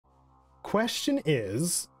Question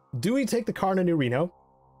is, do we take the car to New Reno?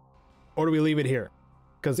 Or do we leave it here?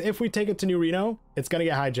 Because if we take it to New Reno, it's going to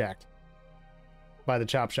get hijacked by the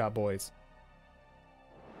Chop Shop boys.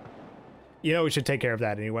 You know, we should take care of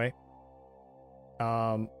that anyway.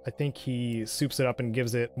 I think he soups it up and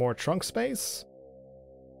gives it more trunk space.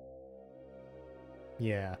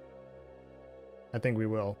 Yeah. I think we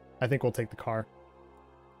will. I think we'll take the car.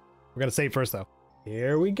 We're going to save first, though.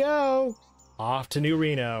 Here we go. Off to New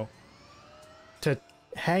Reno. To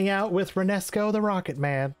hang out with Renesco the Rocket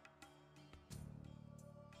Man.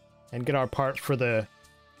 And get our part for the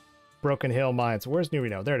Broken Hill mines. Where's New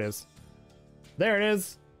Reno? There it is. There it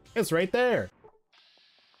is. It's right there.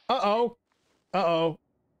 Uh-oh. Uh-oh.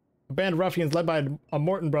 A band of ruffians led by a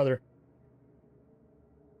Morton brother.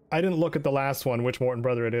 I didn't look at the last one, which Morton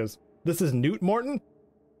brother it is. This is Newt Morton?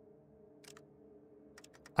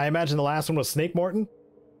 I imagine the last one was Snake Morton.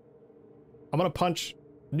 I'm gonna punch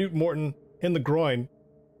Newt Morton in the groin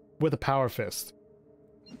with a power fist.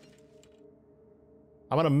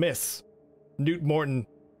 I'm gonna miss Newt Morton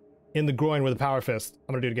in the groin with a power fist.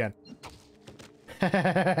 I'm gonna do it again.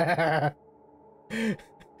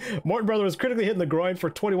 Morton brother was critically hit in the groin for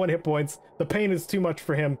 21 hit points. The pain is too much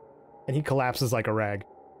for him, and he collapses like a rag.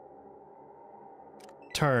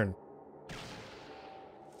 Turn.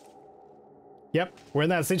 Yep, we're in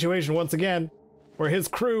that situation once again, where his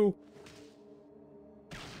crew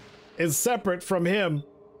is separate from him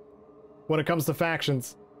when it comes to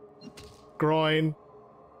factions. Groin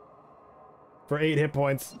for 8 hit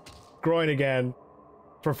points. Groin again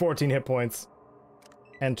for 14 hit points.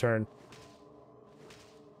 And turn.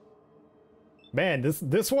 Man,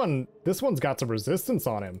 this one's got some resistance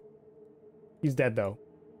on him. He's dead though.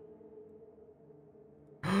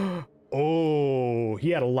 Oh, he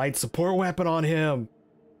had a light support weapon on him.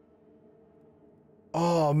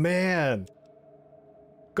 Oh man.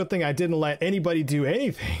 Good thing I didn't let anybody do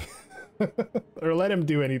anything. Or let him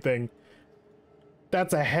do anything.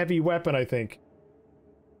 That's a heavy weapon, I think.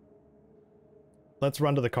 Let's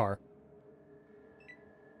run to the car.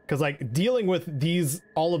 Because, like, dealing with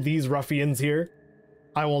all of these ruffians here,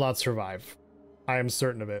 I will not survive. I am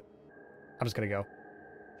certain of it. I'm just gonna go.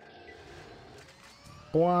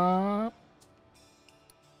 Bwah.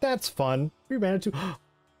 That's fun. We ran into...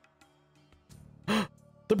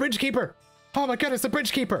 The Bridge Keeper! Oh my goodness, the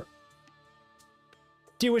Bridge Keeper!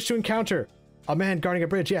 Do you wish to encounter a man guarding a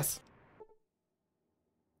bridge? Yes.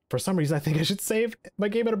 For some reason, I think I should save my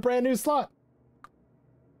game in a brand new slot.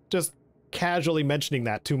 Just casually mentioning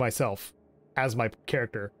that to myself as my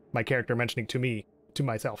character mentioning to me, to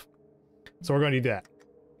myself. So we're going to do that.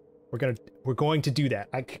 We're going to do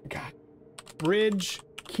that. God. Bridge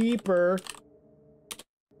Keeper.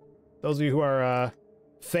 Those of you who are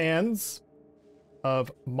fans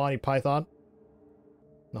of Monty Python,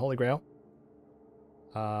 the Holy Grail,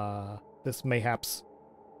 this mayhaps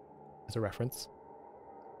is a reference.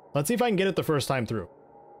 Let's see if I can get it the first time through.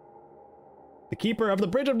 The Keeper of the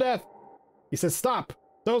Bridge of Death. He says, stop.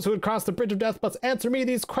 Those who would cross the Bridge of Death must answer me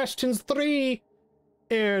these questions 3.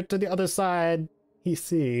 Ere to the other side, he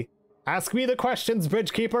see. Ask me the questions,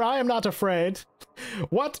 Bridge Keeper. I am not afraid.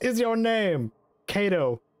 What is your name?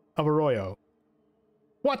 Caedo of Arroyo.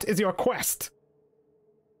 What is your quest?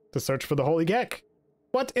 To search for the Holy Gek.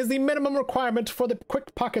 What is the minimum requirement for the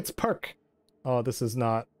Quick Pockets perk? Oh, this is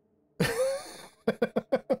not...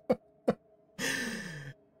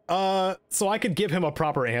 So I could give him a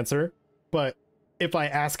proper answer, but if I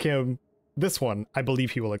ask him this one, I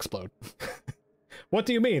believe he will explode. What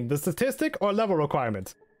do you mean? The statistic or level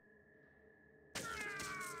requirement?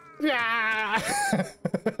 Yeah!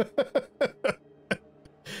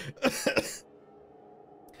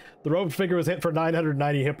 The robed figure was hit for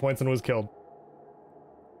 990 hit points and was killed.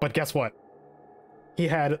 But guess what? He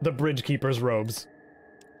had the Bridge Keeper's robes,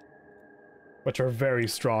 which are very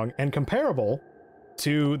strong and comparable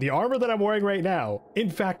to the armor that I'm wearing right now. In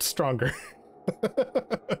fact, stronger.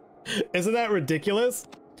 Isn't that ridiculous?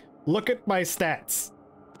 Look at my stats.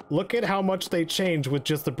 Look at how much they change with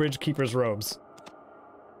just the Bridge Keeper's robes.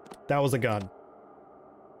 That was a gun.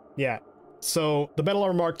 Yeah. So the Metal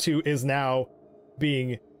Armor Mark II is now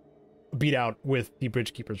being beat out with the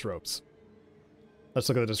Bridge Keeper's robes. Let's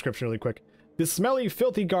look at the description really quick. This smelly,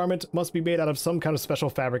 filthy garment must be made out of some kind of special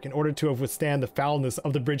fabric in order to withstand the foulness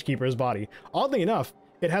of the Bridge Keeper's body. Oddly enough,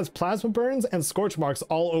 it has plasma burns and scorch marks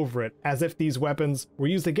all over it, as if these weapons were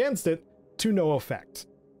used against it to no effect.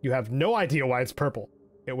 You have no idea why it's purple.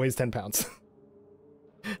 It weighs 10 pounds.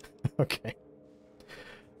 Okay.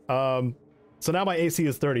 So now my AC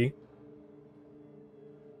is 30.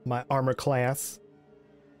 My armor class.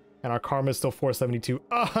 And our karma is still 472.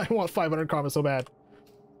 Oh, I want 500 karma so bad.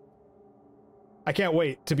 I can't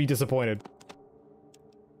wait to be disappointed.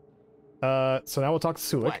 So now we'll talk to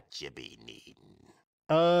Sulik. What you be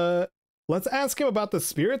needing? Let's ask him about the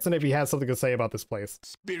spirits and if he has something to say about this place.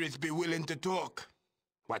 Spirits be willing to talk.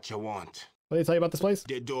 What you want? What did they tell you about this place?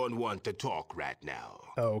 They don't want to talk right now.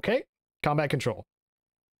 Okay. Combat control.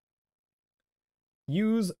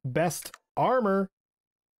 Use best armor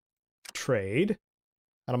trade.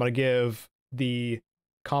 And I'm going to give the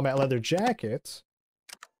combat leather jacket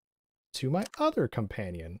to my other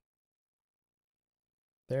companion.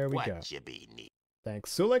 There we go. What you be needing?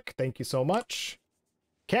 Thanks, Sulik. Thank you so much.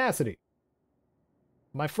 Cassidy.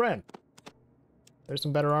 My friend. There's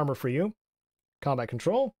some better armor for you. Combat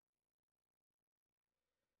control.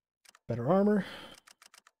 Better armor.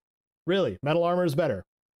 Really, metal armor is better.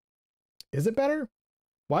 Is it better?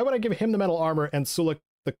 Why would I give him the metal armor and Sulik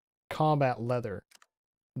the combat leather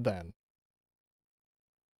then?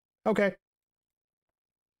 Okay.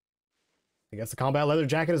 I guess the combat leather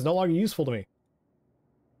jacket is no longer useful to me.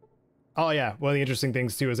 Oh yeah, one of the interesting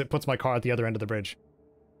things too is it puts my car at the other end of the bridge.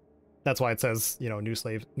 That's why it says, you know, new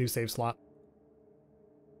save slot.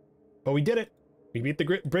 But we did it. We beat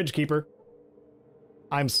the bridge keeper.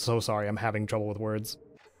 I'm so sorry, I'm having trouble with words.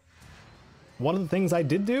 One of the things I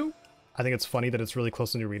did do, I think it's funny that it's really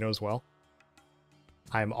close to New Reno as well.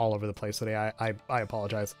 I'm all over the place today, I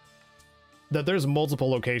apologize. That there's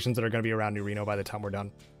multiple locations that are going to be around New Reno by the time we're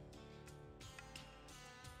done.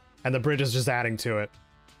 And the bridge is just adding to it.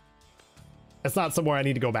 It's not somewhere I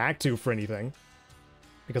need to go back to for anything,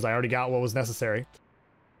 because I already got what was necessary.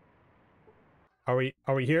 Are we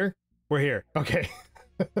here? We're here. Okay.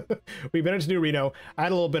 We've been into New Reno. I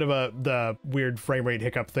had a little bit of the weird frame rate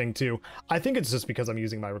hiccup thing too. I think it's just because I'm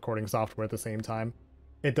using my recording software at the same time.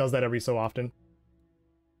 It does that every so often.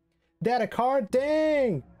 Data card?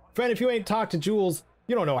 Dang! Friend, if you ain't talked to Jules,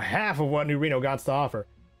 you don't know half of what New Reno got to offer.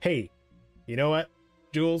 Hey, you know what,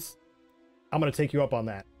 Jules? I'm gonna take you up on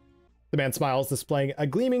that. The man smiles, displaying a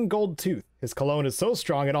gleaming gold tooth. His cologne is so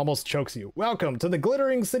strong it almost chokes you. Welcome to the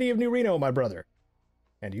glittering city of New Reno, my brother.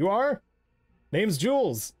 And you are? Name's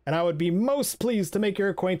Jules, and I would be most pleased to make your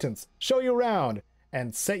acquaintance, show you around,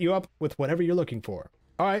 and set you up with whatever you're looking for.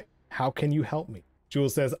 All right, how can you help me?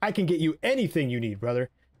 Jules says, I can get you anything you need, brother.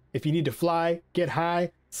 If you need to fly, get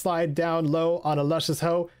high, slide down low on a luscious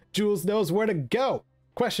hoe, Jules knows where to go.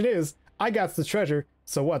 Question is, I got the treasure,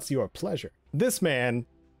 so what's your pleasure? This man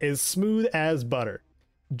is smooth as butter.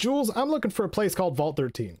 Jules, I'm looking for a place called Vault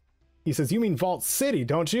 13. He says, you mean Vault City,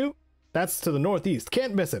 don't you? That's to the northeast.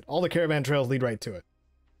 Can't miss it. All the caravan trails lead right to it.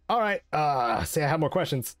 All right, say I have more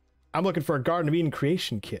questions. I'm looking for a Garden of Eden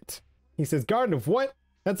creation kit. He says, Garden of what?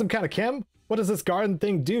 That's some kind of chem? What does this garden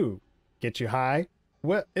thing do? Get you high?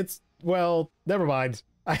 Well, never mind.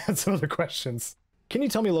 I had some other questions. Can you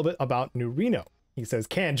tell me a little bit about New Reno? He says,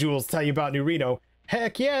 can Jules tell you about New Reno?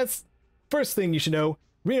 Heck yes! First thing you should know,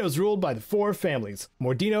 Reno's ruled by the 4 families.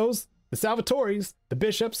 Mordinos, the Salvatoris, the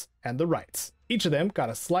Bishops, and the Wrights. Each of them got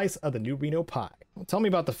a slice of the New Reno pie. Well, tell me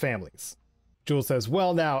about the families. Jules says,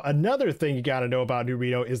 well now, another thing you gotta know about New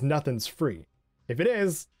Reno is nothing's free. If it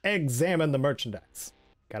is, examine the merchandise.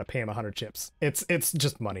 Gotta pay him 100 chips. It's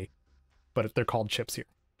just money. But they're called chips here.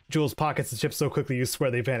 Jules pockets the chips so quickly you swear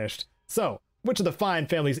they vanished. So, which of the fine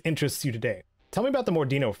families interests you today? Tell me about the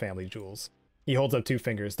Mordino family, Jules. He holds up 2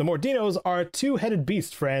 fingers. The Mordinos are a 2-headed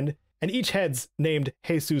beast, friend, and each head's named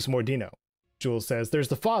Jesus Mordino. Jules says, there's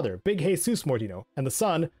the father, Big Jesus Mordino, and the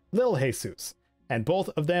son, Lil Jesus. And both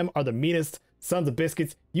of them are the meanest sons of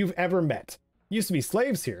biscuits you've ever met. Used to be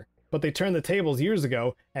slaves here, but they turned the tables years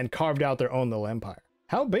ago and carved out their own little empire.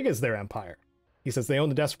 How big is their empire? He says they own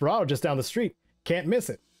the Desperado just down the street. Can't miss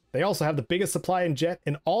it. They also have the biggest supply in jet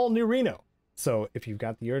in all New Reno. So if you've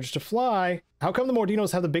got the urge to fly, how come the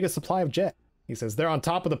Mordinos have the biggest supply of jet? He says they're on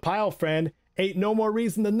top of the pile, friend. Ain't no more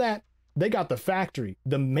reason than that. They got the factory,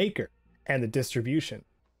 the maker, and the distribution.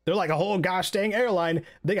 They're like a whole gosh dang airline.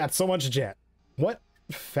 They got so much jet. What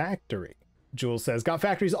factory? Jules says, got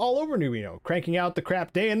factories all over New Reno, cranking out the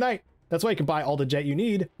crap day and night. That's why you can buy all the jet you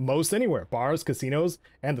need, most anywhere. Bars, casinos,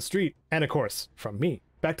 and the street. And of course, from me.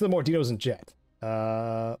 Back to the Mordinos and jet.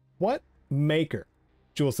 What? Maker.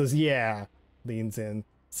 Jules says, yeah. Leans in.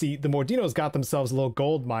 See, the Mordinos got themselves a little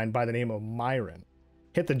gold mine by the name of Myron.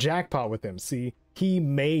 Hit the jackpot with him, see? He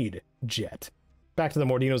made jet. Back to the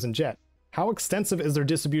Mordinos and jet. How extensive is their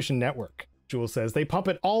distribution network? Jules says, they pump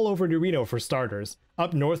it all over New Reno for starters.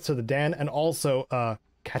 Up north to the Dan, and also,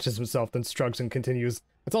 catches himself, then shrugs and continues.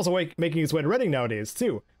 It's also making its way to Redding nowadays,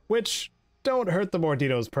 too. Which, don't hurt the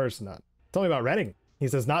Mordinos purse none. Tell me about Redding. He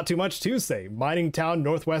says, not too much to say. Mining town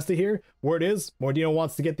northwest of here. Word is, Mordino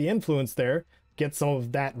wants to get the influence there. Get some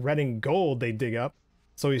of that Redding gold they dig up.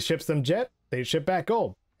 So he ships them jet, They ship back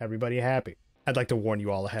gold. Everybody happy. I'd like to warn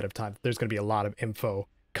you all ahead of time. There's going to be a lot of info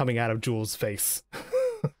coming out of Jules' face.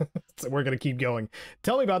 So we're going to keep going.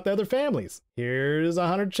 Tell me about the other families. Here's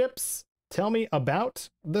 100 chips. Tell me about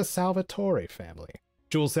the Salvatore family.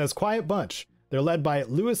 Jules says, quiet bunch. They're led by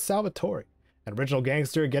Louis Salvatore, an original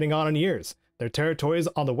gangster getting on in years. Their territory's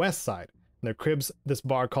on the west side. And their crib's this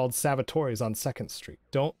bar called Salvatore's on 2nd Street.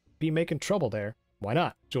 Don't be making trouble there. Why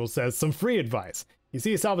not? Jules says, some free advice. You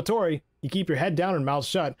see a Salvatore, you keep your head down and mouth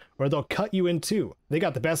shut, or they'll cut you in two. They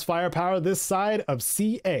got the best firepower this side of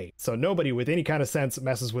CA, so nobody with any kind of sense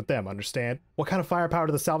messes with them, understand? What kind of firepower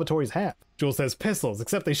do the Salvatores have? Jules says pistols,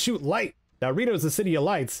 except they shoot light. Now Reno's the city of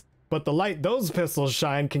lights, but the light those pistols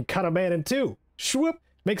shine can cut a man in two. Shwoop!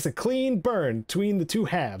 Makes a clean burn between the two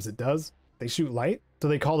halves, it does. They shoot light? So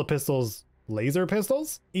they call the pistols laser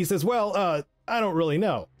pistols? He says, well, I don't really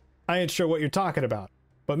know. I ain't sure what you're talking about,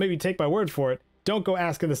 but maybe take my word for it. Don't go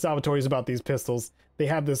asking the Salvatores about these pistols. They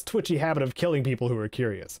have this twitchy habit of killing people who are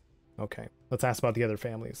curious. Okay, let's ask about the other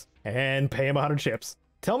families. And pay him 100 chips.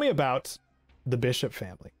 Tell me about the Bishop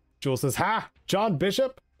family. Jules says, ha! John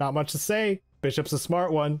Bishop? Not much to say. Bishop's a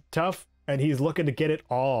smart one, tough, and he's looking to get it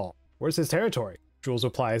all. Where's his territory? Jules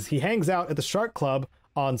replies, he hangs out at the Shark Club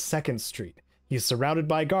on 2nd Street. He's surrounded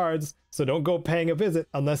by guards, so don't go paying a visit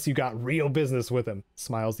unless you got real business with him.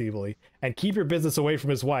 Smiles evilly. And keep your business away from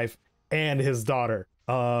his wife and his daughter.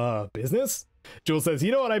 Business? Jules says,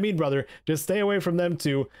 you know what I mean, brother. Just stay away from them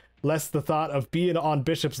too, lest the thought of being on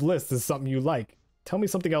Bishop's list is something you like. Tell me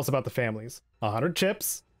something else about the families. 100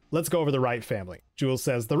 chips. Let's go over the Wright family. Jules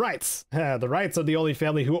says, the Wrights. The Wrights are the only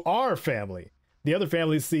family who are family. The other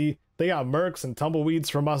families, see, they got mercs and tumbleweeds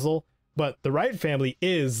for muscle, but the Wright family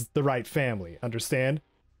is the Wright family, understand?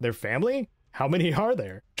 Their family? How many are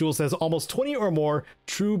there? Jules says, almost 20 or more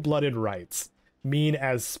true-blooded Wrights. Mean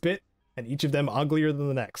as spit, and each of them uglier than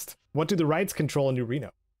the next. What do the Wrights control in New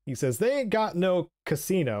Reno? He says, they ain't got no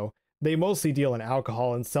casino. They mostly deal in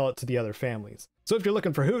alcohol and sell it to the other families. So if you're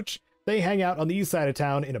looking for hooch, they hang out on the east side of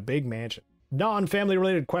town in a big mansion. Non-family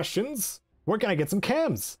related questions? Where can I get some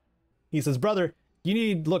cams? He says, brother, you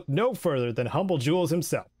need look no further than humble Jules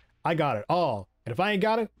himself. I got it all, and if I ain't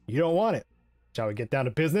got it, you don't want it. Shall we get down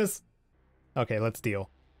to business? Okay, let's deal.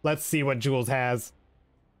 Let's see what Jules has.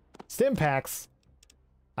 Stim packs.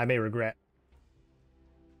 I may regret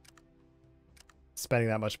spending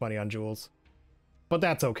that much money on Jules, but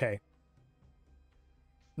that's okay.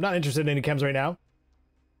 I'm not interested in any chems right now.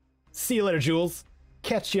 See you later, Jules.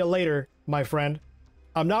 Catch you later, my friend.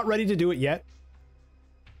 I'm not ready to do it yet.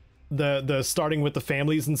 The starting with the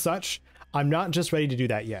families and such. I'm not just ready to do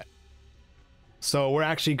that yet. So we're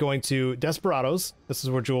actually going to Desperados. This is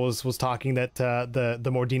where Jules was talking that the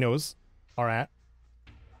Mordinos are at.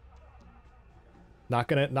 Not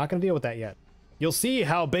gonna deal with that yet. You'll see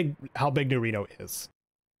how big New Reno is.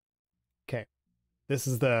 Okay, this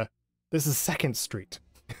is 2nd Street.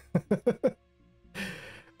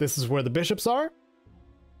 This is where the Bishops are.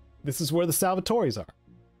 This is where the Salvatores are.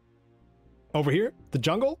 Over here, the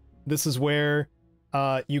jungle. This is where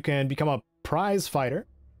you can become a prize fighter.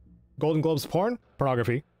 Golden Globes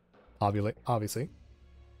pornography, obviously.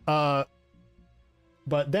 But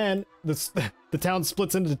then the town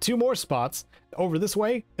splits into 2 more spots. Over this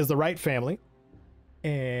way is the Wright family,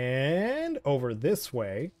 and over this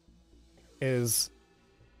way is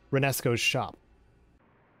Renesco's shop.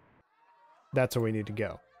 That's where we need to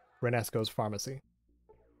go. Renesco's pharmacy.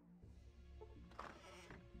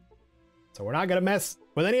 So we're not gonna mess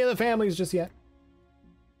with any of the families just yet.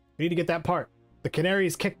 We need to get that part. The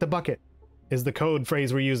canaries kicked the bucket is the code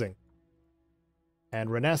phrase we're using. And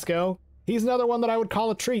Renesco, he's another one that I would call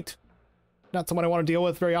a treat. Not someone I want to deal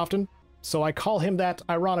with very often, so I call him that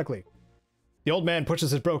ironically. The old man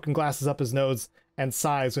pushes his broken glasses up his nose and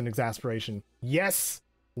sighs in exasperation. Yes?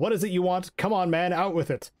 What is it you want? Come on, man, out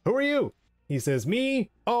with it. Who are you? He says,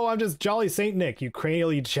 me? Oh, I'm just Jolly Saint Nick, you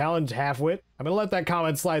cranially challenged half-wit. I'm gonna let that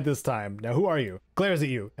comment slide this time. Now, who are you? Glares at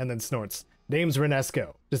you, and then snorts. Name's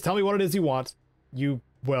Renesco. Just tell me what it is you want. You,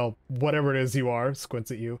 well, whatever it is you are,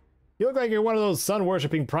 squints at you. You look like you're one of those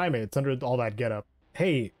sun-worshipping primates under all that getup.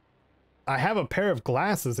 Hey, I have a pair of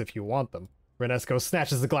glasses if you want them. Renesco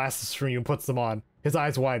snatches the glasses from you and puts them on. His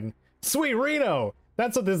eyes widen. Sweet Reno!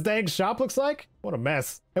 That's what this dang shop looks like? What a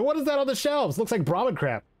mess. And what is that on the shelves? Looks like Brahmin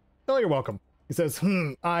crap. Oh, you're welcome. He says,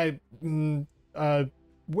 where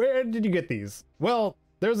did you get these? Well,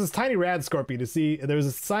 there's this tiny rad scorpion to see. There was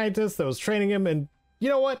a scientist that was training him, and you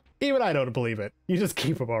know what? Even I don't believe it. You just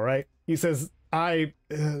keep him, all right? He says,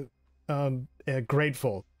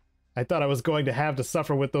 grateful. I thought I was going to have to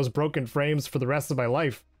suffer with those broken frames for the rest of my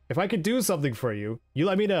life. If I could do something for you, you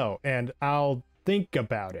let me know, and I'll Think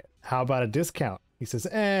about it. How about a discount? He says,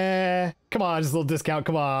 come on, just a little discount,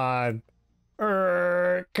 come on.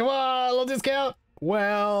 Come on, a little discount.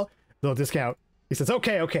 Well, little discount. He says,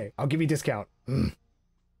 okay, I'll give you a discount.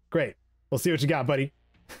 Great. We'll see what you got, buddy.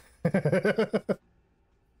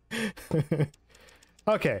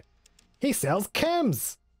 Okay. He sells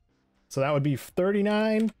chems. So that would be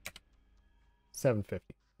 39,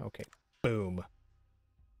 750. Okay. Boom.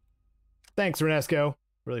 Thanks, Renesco.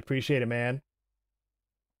 Really appreciate it, man.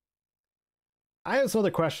 I have some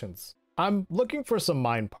other questions. I'm looking for some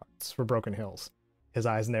mine parts for Broken Hills. His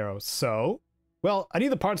eyes narrow. So? Well, I need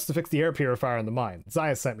the parts to fix the air purifier in the mine.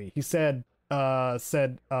 Zaya sent me. He said,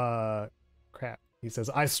 crap. He says,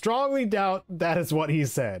 I strongly doubt that is what he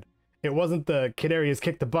said. It wasn't the Canarius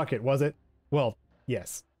kick the bucket, was it? Well,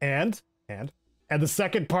 yes. And the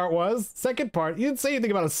second part was? Second part? You didn't say anything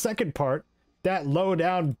about a second part. That low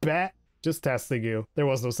down bat. Just testing you. There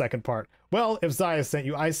was no second part. Well, if Zaya sent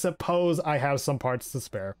you, I suppose I have some parts to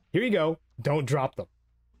spare. Here you go. Don't drop them.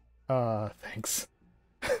 Thanks.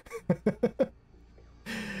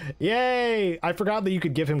 Yay! I forgot that you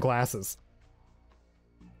could give him glasses.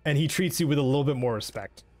 And he treats you with a little bit more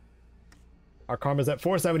respect. Our karma's at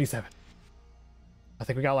 477. I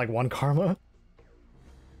think we got like 1 karma.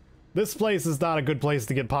 This place is not a good place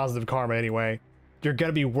to get positive karma anyway. You're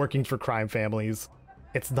gonna be working for crime families.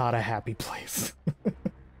 It's not a happy place.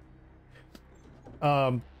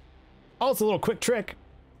 Also a little quick trick.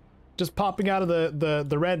 Just popping out of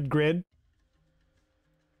the red grid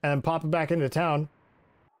and popping back into town.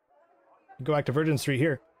 Go back to Virgin Street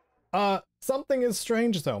here. Something is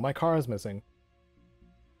strange though. My car is missing.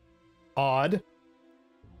 Odd.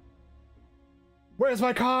 Where's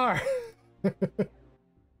my car?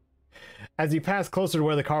 As you pass closer to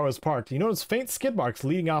where the car was parked, you notice faint skid marks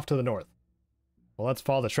leading off to the north. Well, let's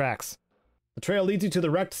follow the tracks. The trail leads you to the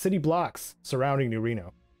wrecked city blocks surrounding New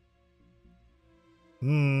Reno.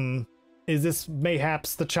 Is this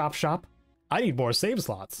mayhaps the chop shop? I need more save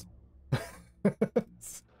slots.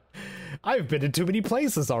 I've been to too many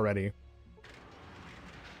places already.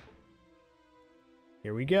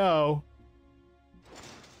 Here we go.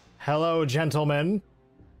 Hello, gentlemen.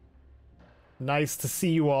 Nice to see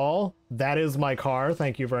you all. That is my car.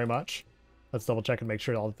 Thank you very much. Let's double check and make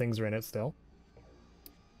sure all the things are in it still.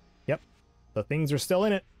 Yep. The things are still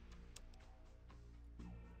in it.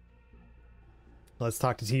 Let's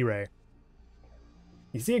talk to T-Ray.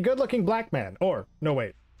 You see a good-looking black man. Or, no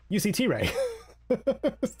wait. You see T-Ray.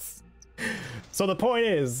 So the point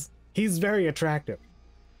is, he's very attractive.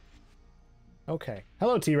 Okay.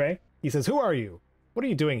 Hello, T-Ray. He says, who are you? What are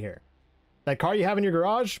you doing here? That car you have in your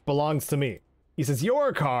garage belongs to me. He says,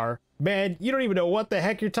 your car? Man, you don't even know what the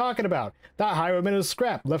heck you're talking about. That Highwayman is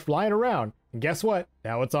scrap, left lying around. And guess what?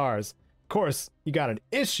 Now it's ours. Of course, you got an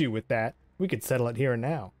issue with that. We could settle it here and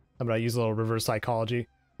now. I'm gonna use a little reverse psychology.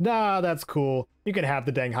 Nah, that's cool. You can have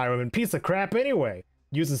the dang Highwayman piece of crap anyway.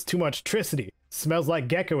 Uses too much tricity. Smells like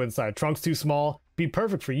gecko inside. Trunk's too small. Be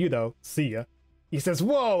perfect for you though. See ya. He says,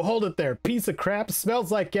 whoa, hold it there. Piece of crap.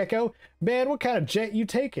 Smells like gecko. Man, what kind of jet you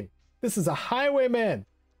taking? This is a Highwayman.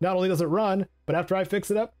 Not only does it run, but after I fix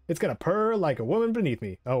it up, it's gonna purr like a woman beneath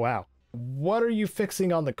me. Oh, wow. What are you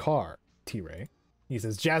fixing on the car, T-Ray? He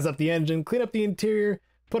says, jazz up the engine, clean up the interior,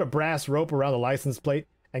 put a brass rope around the license plate,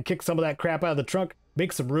 and kick some of that crap out of the trunk,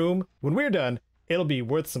 make some room. When we're done, it'll be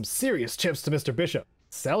worth some serious chips to Mr. Bishop.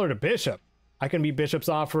 Sell her to Bishop. I can meet Bishop's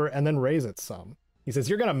offer and then raise it some. He says,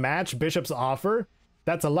 you're gonna match Bishop's offer?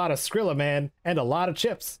 That's a lot of Skrilla, man, and a lot of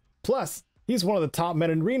chips. Plus, he's one of the top men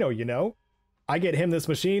in Reno, you know? I get him this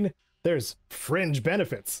machine, there's fringe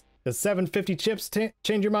benefits. Does 750 chips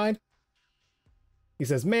change your mind? He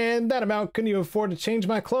says, man, that amount couldn't even afford to change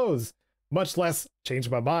my clothes. Much less change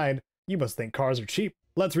my mind. You must think cars are cheap.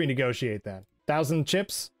 Let's renegotiate then. 1,000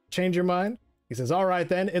 chips? Change your mind? He says, all right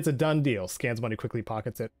then, it's a done deal. Scans money, quickly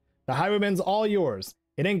pockets it. The Highwayman's all yours.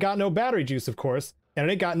 It ain't got no battery juice, of course, and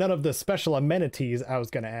it ain't got none of the special amenities I was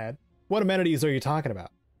gonna add. What amenities are you talking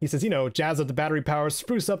about? He says, you know, jazz up the battery power,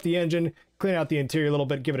 spruce up the engine, clean out the interior a little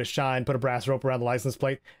bit, give it a shine, put a brass rope around the license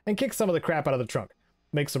plate, and kick some of the crap out of the trunk.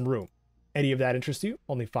 Make some room. Any of that interest you?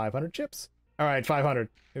 Only 500 chips. All right, 500.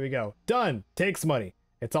 Here we go. Done. Takes money.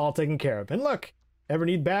 It's all taken care of. And look, ever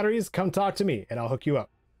need batteries? Come talk to me, and I'll hook you up.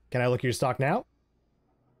 Can I look at your stock now?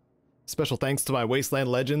 Special thanks to my Wasteland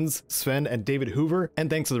legends, Sven and David Hoover, and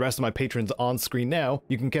thanks to the rest of my patrons on screen now.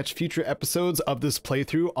 You can catch future episodes of this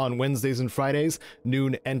playthrough on Wednesdays and Fridays,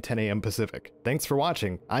 noon and 10 a.m. Pacific. Thanks for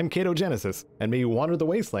watching. I'm Caedo Genesis, and may you wander the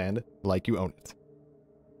wasteland like you own it.